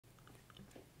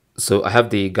So I have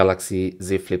the Galaxy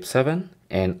Z Flip 7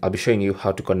 and I'll be showing you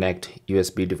how to connect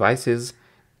USB devices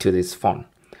to this phone.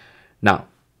 Now,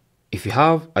 if you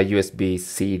have a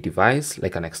USB-C device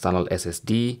like an external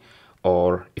SSD,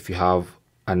 or if you have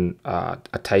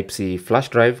a Type-C flash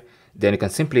drive, then you can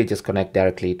simply just connect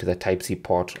directly to the Type-C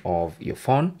port of your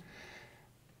phone.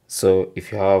 So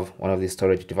if you have one of these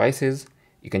storage devices,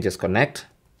 you can just connect,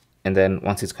 and then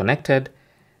once it's connected,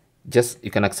 you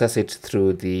can access it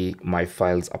through the My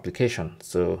Files application.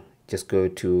 So just go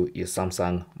to your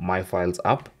Samsung My Files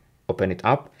app, open it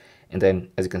up, and then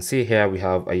as you can see here, we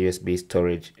have a USB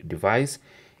storage device.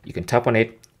 You can tap on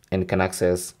it and you can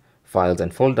access files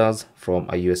and folders from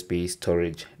a USB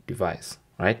storage device,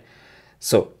 right?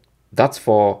 So that's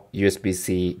for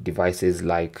USB-C devices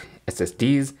like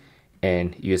SSDs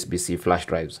and USB-C flash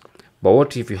drives. But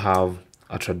what if you have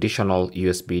a traditional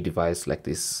USB device like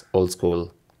this old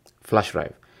school flash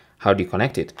drive? How do you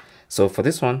connect it? So for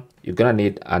this one, you're gonna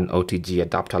need an OTG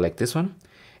adapter like this one,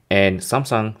 and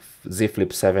Samsung Z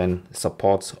Flip 7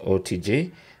 supports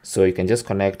OTG, so you can just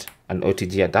connect an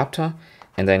OTG adapter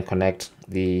and then connect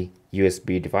the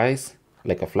USB device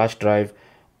like a flash drive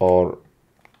or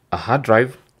a hard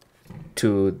drive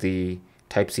to the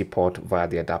Type-C port via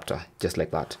the adapter, just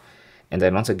like that. And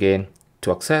then once again,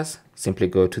 to access, simply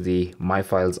go to the My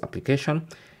Files application,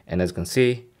 and as you can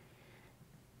see,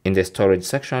 in the storage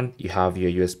section, you have your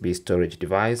USB storage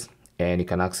device and you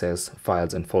can access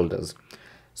files and folders.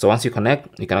 So once you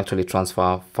connect, you can actually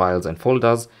transfer files and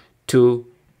folders to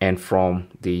and from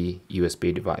the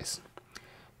USB device.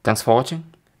 Thanks for watching.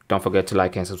 Don't forget to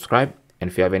like and subscribe. And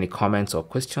if you have any comments or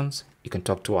questions, you can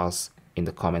talk to us in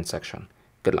the comment section.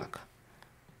 Good luck.